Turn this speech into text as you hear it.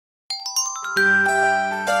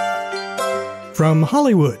From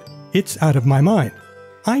Hollywood, it's Out of My Mind.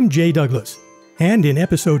 I'm Jay Douglas, and in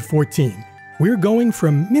episode 14, we're going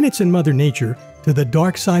from minutes in Mother Nature to the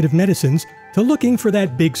dark side of medicines to looking for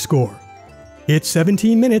that big score. It's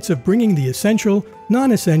 17 minutes of bringing the essential,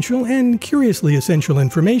 non-essential, and curiously essential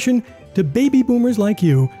information to baby boomers like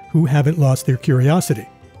you who haven't lost their curiosity.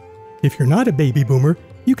 If you're not a baby boomer,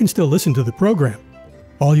 you can still listen to the program.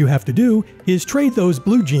 All you have to do is trade those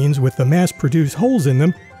blue jeans with the mass-produced holes in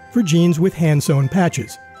them for jeans with hand-sewn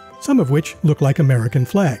patches, some of which look like American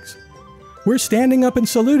flags. We're standing up and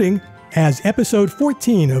saluting as episode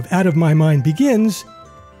 14 of Out of My Mind begins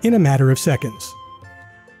in a matter of seconds.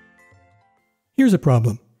 Here's a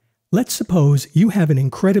problem. Let's suppose you have an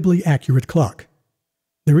incredibly accurate clock.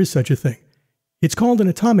 There is such a thing. It's called an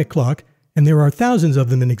atomic clock, and there are thousands of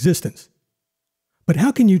them in existence. But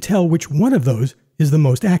how can you tell which one of those is the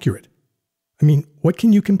most accurate? I mean, what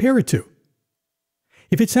can you compare it to?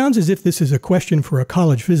 If it sounds as if this is a question for a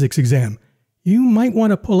college physics exam, you might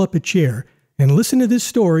want to pull up a chair and listen to this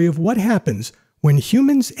story of what happens when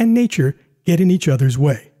humans and nature get in each other's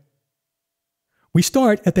way. We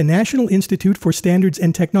start at the National Institute for Standards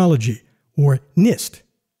and Technology, or NIST.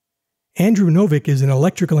 Andrew Novick is an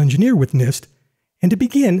electrical engineer with NIST, and to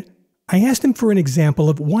begin, I asked him for an example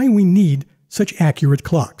of why we need such accurate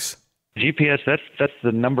clocks. GPS, that's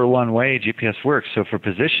the number one way GPS works. So for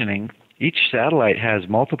positioning, each satellite has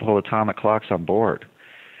multiple atomic clocks on board.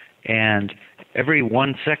 And every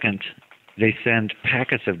 1 second, they send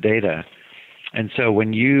packets of data. And so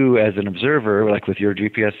when you, as an observer, like with your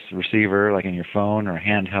GPS receiver, like in your phone or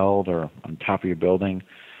handheld or on top of your building,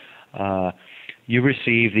 you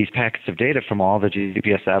receive these packets of data from all the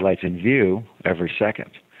GPS satellites in view every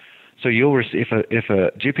second. So you'll receive, if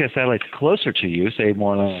a GPS satellite's closer to you, say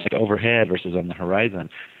more like overhead versus on the horizon,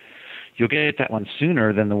 you'll get that one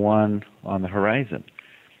sooner than the one on the horizon.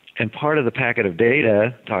 And part of the packet of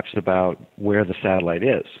data talks about where the satellite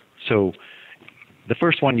is. So the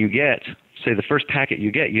first one you get, say the first packet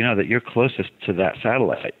you get, you know that you're closest to that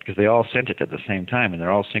satellite because they all sent it at the same time and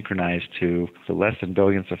they're all synchronized to less than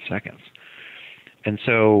billions of seconds. And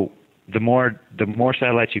so the more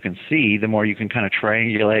satellites you can see, the more you can kind of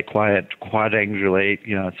triangulate, quadrangulate,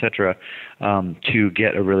 et cetera, to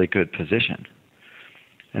get a really good position.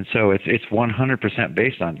 And so it's 100%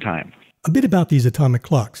 based on time. A bit about these atomic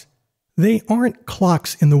clocks. They aren't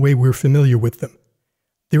clocks in the way we're familiar with them.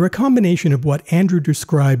 They're a combination of what Andrew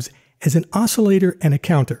describes as an oscillator and a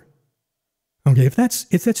counter. Okay, if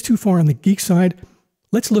that's too far on the geek side,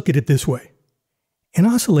 let's look at it this way. An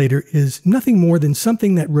oscillator is nothing more than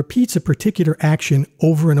something that repeats a particular action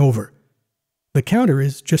over and over. The counter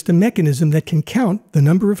is just a mechanism that can count the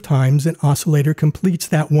number of times an oscillator completes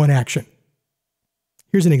that one action.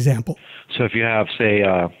 Here's an example. So if you have, say,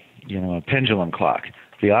 a pendulum clock,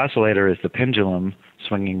 the oscillator is the pendulum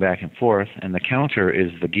swinging back and forth, and the counter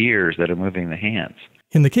is the gears that are moving the hands.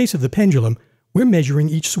 In the case of the pendulum, we're measuring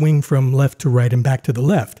each swing from left to right and back to the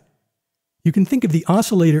left. You can think of the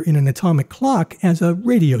oscillator in an atomic clock as a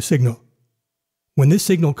radio signal. When this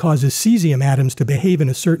signal causes cesium atoms to behave in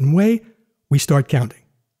a certain way, we start counting.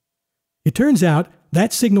 It turns out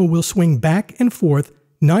that signal will swing back and forth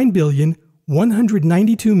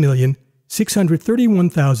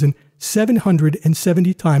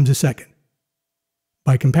 9,192,631,770 times a second.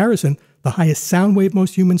 By comparison, the highest sound wave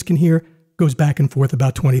most humans can hear goes back and forth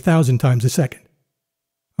about 20,000 times a second.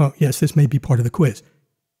 Oh, yes, this may be part of the quiz.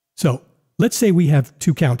 So, let's say we have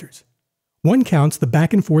two counters. One counts the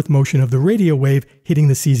back and forth motion of the radio wave hitting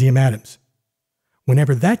the cesium atoms.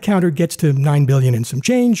 Whenever that counter gets to 9 billion and some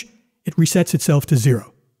change, it resets itself to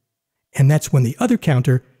 0. And that's when the other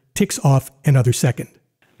counter ticks off another second.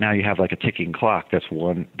 Now you have like a ticking clock. That's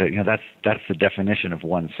the definition of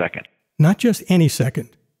 1 second. Not just any second,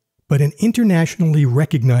 but an internationally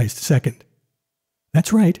recognized second.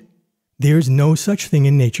 That's right. There's no such thing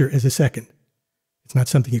in nature as a second. It's not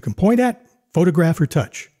something you can point at, photograph, or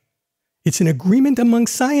touch. It's an agreement among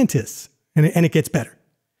scientists, and it gets better.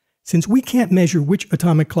 Since we can't measure which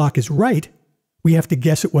atomic clock is right, we have to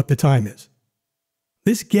guess at what the time is.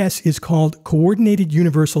 This guess is called Coordinated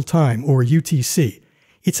Universal Time, or UTC.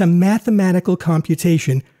 It's a mathematical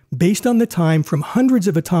computation based on the time from hundreds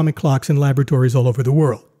of atomic clocks in laboratories all over the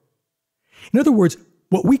world. In other words,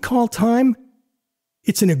 what we call time,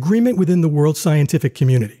 it's an agreement within the world scientific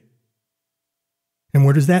community. And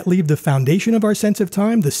where does that leave the foundation of our sense of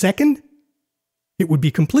time, the second? It would be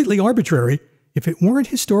completely arbitrary if it weren't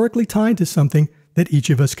historically tied to something that each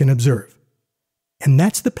of us can observe. And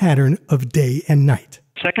that's the pattern of day and night.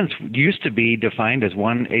 Seconds used to be defined as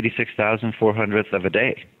 1/86,400th of a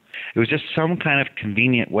day. It was just some kind of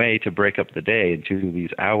convenient way to break up the day into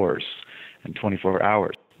these hours and 24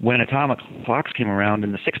 hours. When atomic clocks came around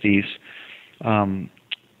in the 60s,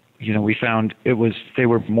 we found they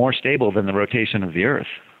were more stable than the rotation of the Earth.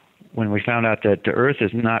 When we found out that the Earth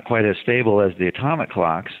is not quite as stable as the atomic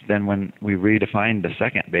clocks, then when we redefined the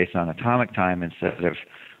second based on atomic time instead of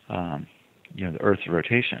the Earth's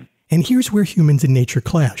rotation. And here's where humans and nature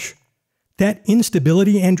clash. That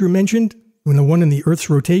instability Andrew mentioned, when the one in the Earth's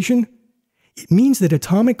rotation, it means that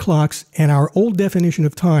atomic clocks and our old definition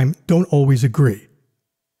of time don't always agree.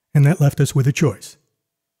 And that left us with a choice.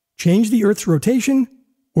 Change the Earth's rotation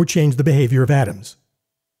or change the behavior of atoms.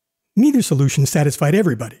 Neither solution satisfied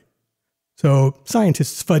everybody. So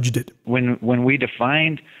scientists fudged it. When we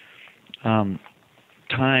defined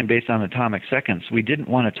time based on atomic seconds, we didn't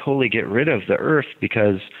want to totally get rid of the Earth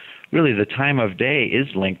because really the time of day is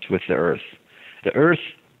linked with the Earth. The Earth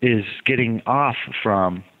is getting off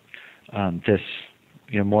from this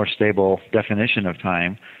more stable definition of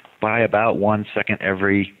time by about 1 second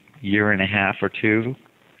every year and a half or two.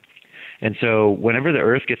 And so whenever the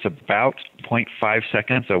Earth gets about 0.5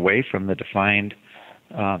 seconds away from the defined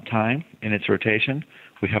time in its rotation,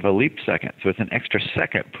 we have a leap second. So it's an extra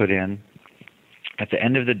second put in at the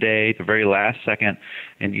end of the day, the very last second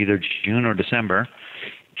in either June or December.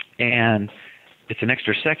 And it's an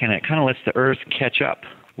extra second. It kind of lets the Earth catch up.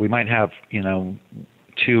 We might have,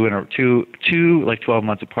 two like 12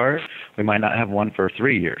 months apart. We might not have one for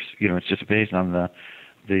 3 years. It's just based on the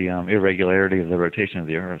irregularity of the rotation of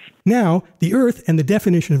the Earth. Now, the Earth and the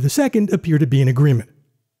definition of the second appear to be in agreement.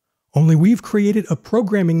 Only we've created a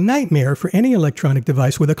programming nightmare for any electronic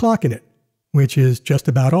device with a clock in it, which is just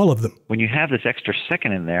about all of them. When you have this extra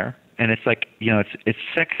second in there, and it's like, it's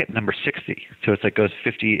second number 60. So it's like goes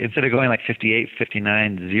 50, instead of going like 58,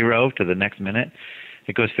 59, 0 to the next minute,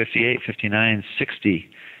 it goes 58, 59, 60,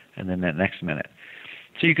 and then that next minute.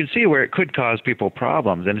 So you can see where it could cause people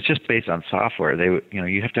problems, and it's just based on software.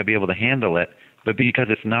 You have to be able to handle it, but because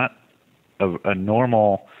it's not a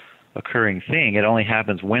normal occurring thing, it only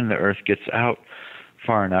happens when the Earth gets out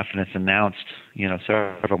far enough, and it's announced,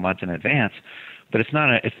 several months in advance. But it's not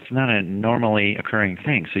a normally occurring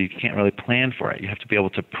thing, so you can't really plan for it. You have to be able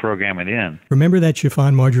to program it in. Remember that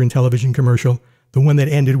chiffon margarine television commercial, the one that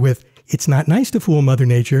ended with, "It's not nice to fool Mother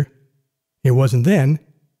Nature"? It wasn't then.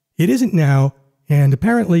 It isn't now. And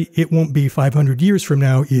apparently it won't be 500 years from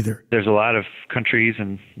now either. There's a lot of countries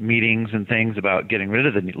and meetings and things about getting rid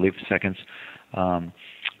of the leap seconds. And,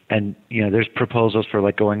 there's proposals for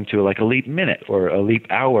like going to like a leap minute or a leap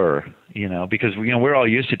hour, because, we're all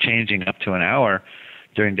used to changing up to an hour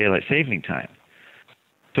during daylight saving time.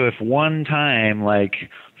 So if one time, like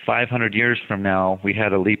 500 years from now, we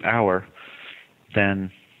had a leap hour,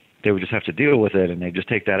 then they would just have to deal with it and they just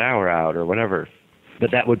take that hour out or whatever.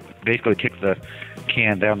 But that would basically kick the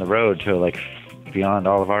can down the road to like beyond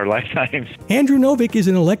all of our lifetimes. Andrew Novick is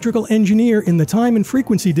an electrical engineer in the Time and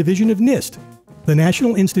Frequency Division of NIST, the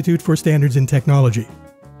National Institute for Standards and Technology.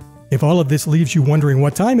 If all of this leaves you wondering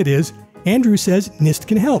what time it is, Andrew says NIST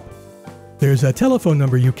can help. There's a telephone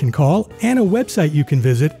number you can call and a website you can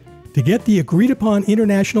visit to get the agreed upon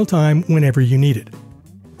international time whenever you need it.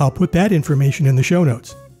 I'll put that information in the show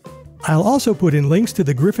notes. I'll also put in links to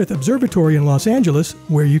the Griffith Observatory in Los Angeles,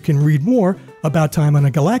 where you can read more about time on a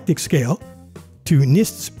galactic scale, to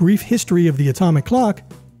NIST's brief history of the atomic clock,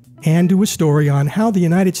 and to a story on how the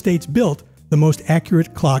United States built the most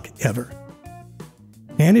accurate clock ever.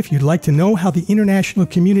 And if you'd like to know how the international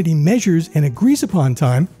community measures and agrees upon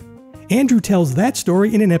time, Andrew tells that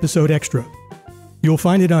story in an episode extra. You'll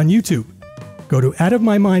find it on YouTube. Go to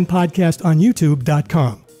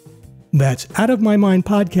outofmymindpodcastonyoutube.com. That's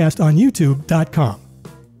outofmymindpodcastonyoutube.com.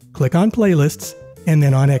 Click on playlists and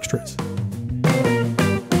then on extras.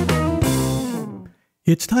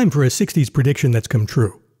 It's time for a 60s prediction that's come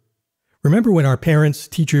true. Remember when our parents,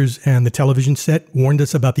 teachers, and the television set warned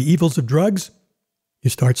us about the evils of drugs? You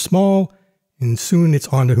start small, and soon it's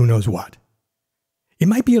on to who knows what. It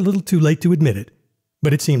might be a little too late to admit it,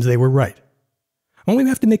 but it seems they were right. Only we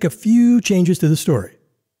have to make a few changes to the story.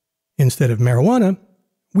 Instead of marijuana,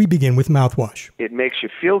 we begin with mouthwash. It makes you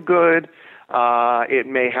feel good. It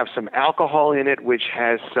may have some alcohol in it, which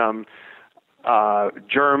has some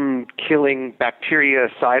germ-killing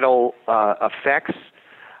bactericidal effects.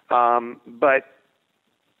 But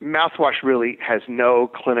mouthwash really has no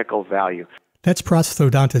clinical value. That's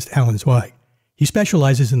prosthodontist Alan Zweig. He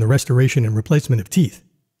specializes in the restoration and replacement of teeth.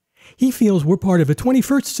 He feels we're part of a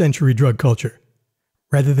 21st century drug culture.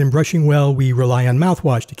 Rather than brushing well, we rely on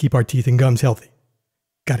mouthwash to keep our teeth and gums healthy.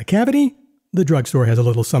 Got a cavity? The drugstore has a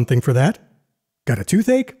little something for that. Got a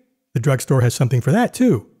toothache? The drugstore has something for that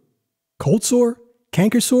too. Cold sore,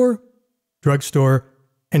 canker sore, drugstore,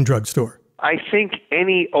 and drugstore. I think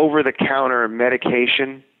any over-the-counter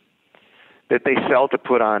medication that they sell to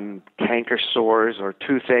put on canker sores or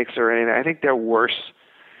toothaches or anything, I think they're worse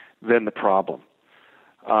than the problem.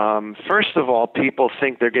 First of all, people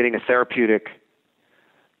think they're getting a therapeutic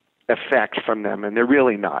effect from them, and they're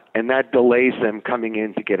really not. And that delays them coming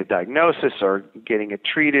in to get a diagnosis or getting it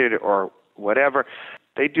treated or whatever.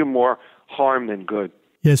 They do more harm than good.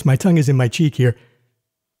 Yes, my tongue is in my cheek here.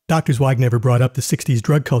 Dr. Zweig never brought up the 60s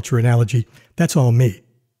drug culture analogy. That's all me.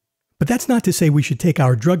 But that's not to say we should take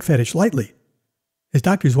our drug fetish lightly. As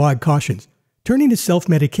Dr. Zweig cautions, turning to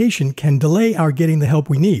self-medication can delay our getting the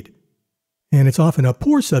help we need. And it's often a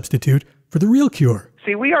poor substitute for the real cure.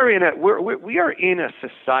 See, we are in a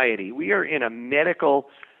society, we are in a medical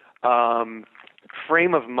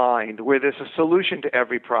frame of mind where there's a solution to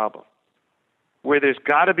every problem, where there's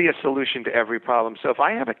got to be a solution to every problem. So if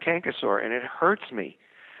I have a canker sore and it hurts me,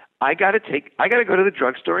 I got to go to the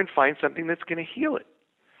drugstore and find something that's going to heal it.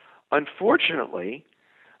 Unfortunately,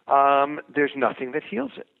 there's nothing that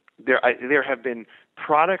heals it. There have been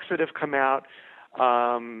products that have come out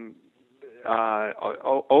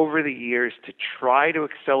over the years to try to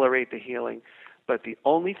accelerate the healing, but the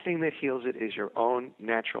only thing that heals it is your own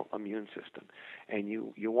natural immune system. And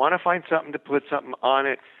you want to find something to put something on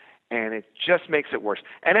it, and it just makes it worse.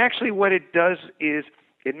 And actually what it does is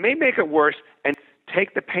it may make it worse and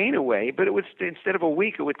take the pain away, but it would, instead of a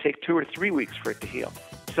week, it would take 2 or 3 weeks for it to heal.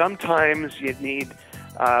 Sometimes you need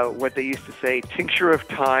what they used to say, tincture of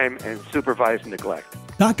time and supervised neglect.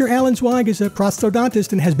 Dr. Alan Zweig is a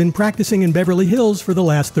prosthodontist and has been practicing in Beverly Hills for the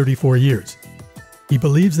last 34 years. He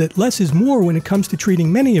believes that less is more when it comes to treating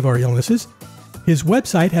many of our illnesses. His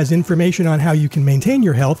website has information on how you can maintain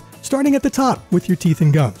your health, starting at the top with your teeth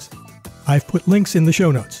and gums. I've put links in the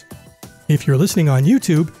show notes. If you're listening on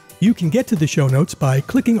YouTube, you can get to the show notes by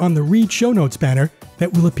clicking on the Read Show Notes banner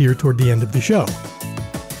that will appear toward the end of the show.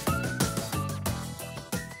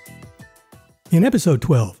 In episode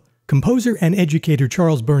 12, composer and educator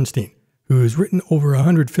Charles Bernstein, who's written over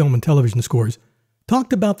 100 film and television scores,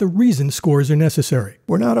 talked about the reason scores are necessary.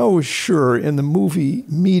 We're not always sure in the movie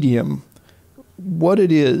medium what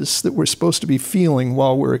it is that we're supposed to be feeling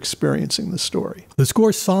while we're experiencing the story. The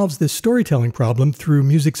score solves this storytelling problem through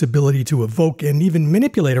music's ability to evoke and even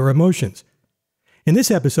manipulate our emotions. In this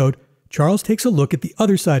episode, Charles takes a look at the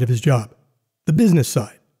other side of his job, the business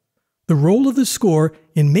side, the role of the score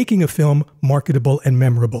in making a film marketable and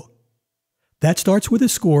memorable. That starts with a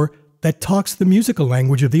score that talks the musical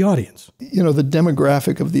language of the audience. You know, the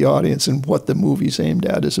demographic of the audience and what the movie's aimed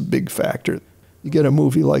at is a big factor. You get a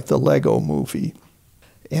movie like the Lego Movie,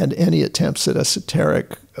 and any attempts at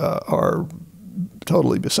esoteric are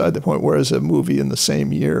totally beside the point, whereas a movie in the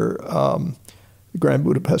same year, The Grand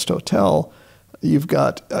Budapest Hotel, you've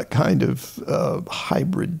got a kind of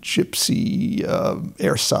hybrid gypsy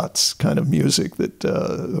ersatz kind of music that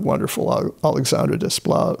the wonderful Alexandre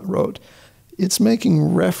Desplat wrote. It's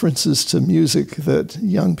making references to music that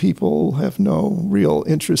young people have no real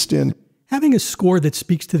interest in. Having a score that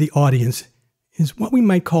speaks to the audience is what we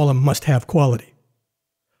might call a must-have quality.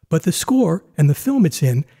 But the score and the film it's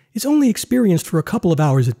in is only experienced for a couple of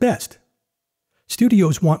hours at best.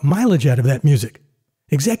 Studios want mileage out of that music.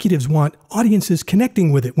 Executives want audiences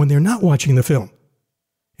connecting with it when they're not watching the film.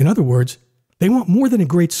 In other words, they want more than a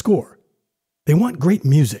great score. They want great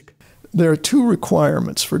music. There are 2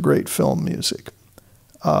 requirements for great film music.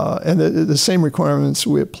 And the same requirements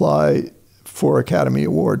we apply for Academy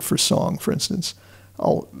Award for song, for instance,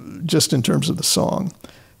 just in terms of the song.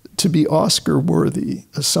 To be Oscar-worthy,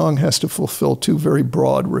 a song has to fulfill 2 very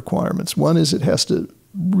broad requirements. One is it has to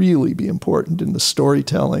really be important in the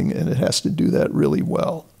storytelling, and it has to do that really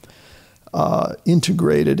well.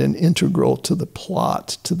 Integrated and integral to the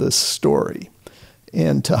plot, to the story,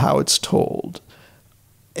 and to how it's told.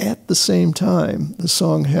 At the same time, the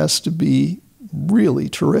song has to be really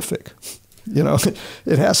terrific. You know,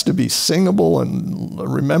 it has to be singable and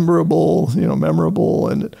rememberable, memorable,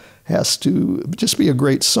 and it has to just be a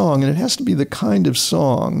great song. And it has to be the kind of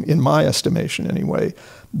song, in my estimation anyway,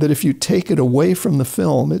 that if you take it away from the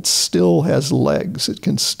film, it still has legs. It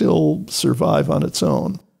can still survive on its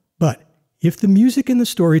own. But if the music and the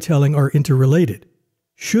storytelling are interrelated,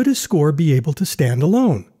 should a score be able to stand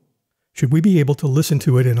alone? Should we be able to listen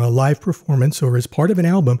to it in a live performance or as part of an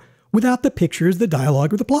album without the pictures, the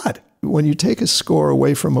dialogue, or the plot? When you take a score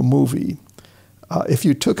away from a movie, if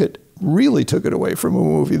you really took it away from a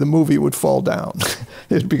movie, the movie would fall down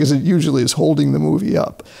because it usually is holding the movie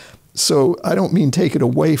up. So I don't mean take it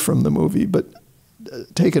away from the movie, but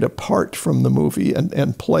take it apart from the movie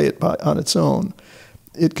and play it on its own.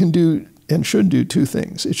 it can do and should do two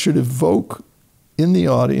things. It should evoke in the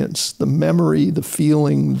audience the memory, the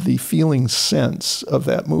feeling sense of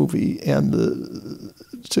that movie, and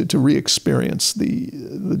to re-experience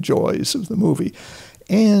the joys of the movie.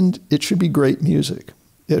 And it should be great music.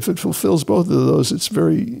 If it fulfills both of those, it's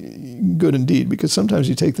very good indeed, because sometimes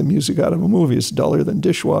you take the music out of a movie, it's duller than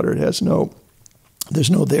dishwater. It has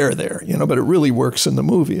there's no there, but it really works in the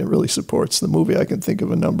movie. It really supports the movie. I can think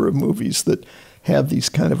of a number of movies that have these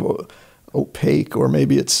kind of opaque, or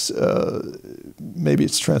maybe it's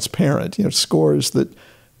transparent, scores that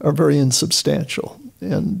are very insubstantial,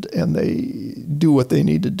 and they do what they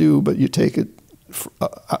need to do, but you take it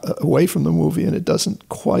away from the movie and it doesn't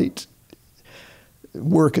quite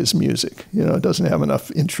work as music. It doesn't have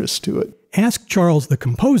enough interest to it. Ask Charles the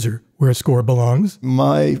composer where a score belongs.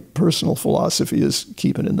 My personal philosophy is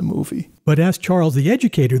keep it in the movie. But ask Charles the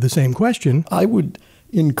educator the same question. I would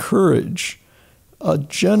encourage a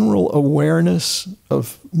general awareness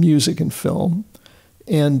of music and film.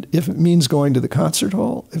 And if it means going to the concert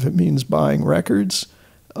hall, if it means buying records,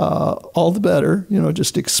 all the better,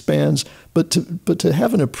 just expands. But to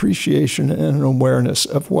have an appreciation and an awareness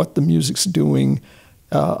of what the music's doing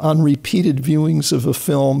on repeated viewings of a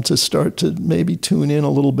film, to start to maybe tune in a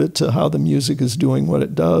little bit to how the music is doing what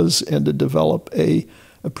it does, and to develop a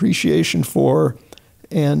appreciation for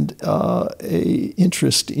and a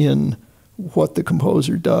interest in what the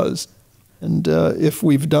composer does. And if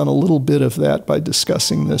we've done a little bit of that by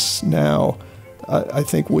discussing this now, I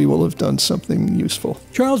think we will have done something useful.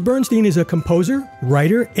 Charles Bernstein is a composer,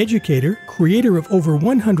 writer, educator, creator of over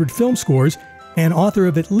 100 film scores, and author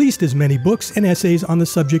of at least as many books and essays on the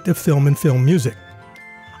subject of film and film music.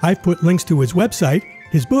 I've put links to his website,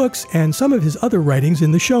 his books, and some of his other writings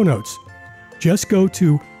in the show notes. Just go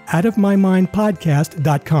to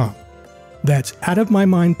outofmymindpodcast.com. That's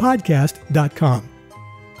outofmymindpodcast.com.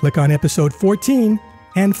 Click on episode 14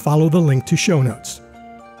 and follow the link to show notes.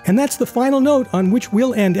 And that's the final note on which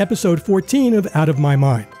we'll end episode 14 of Out of My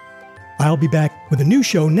Mind. I'll be back with a new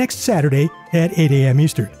show next Saturday at 8 a.m.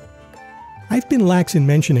 Eastern. I've been lax in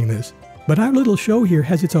mentioning this, but our little show here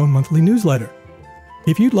has its own monthly newsletter.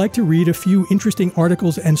 If you'd like to read a few interesting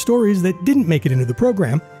articles and stories that didn't make it into the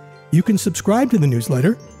program, you can subscribe to the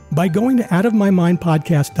newsletter by going to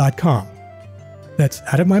outofmymindpodcast.com. That's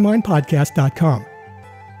outofmymindpodcast.com.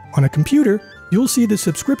 On a computer, you'll see the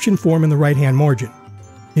subscription form in the right-hand margin.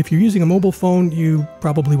 If you're using a mobile phone, you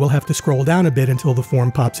probably will have to scroll down a bit until the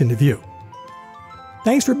form pops into view.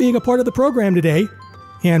 Thanks for being a part of the program today,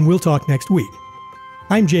 and we'll talk next week.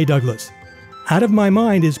 I'm Jay Douglas. Out of My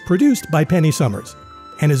Mind is produced by Penny Summers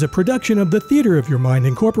and is a production of the Theater of Your Mind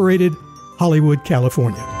Incorporated, Hollywood,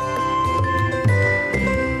 California.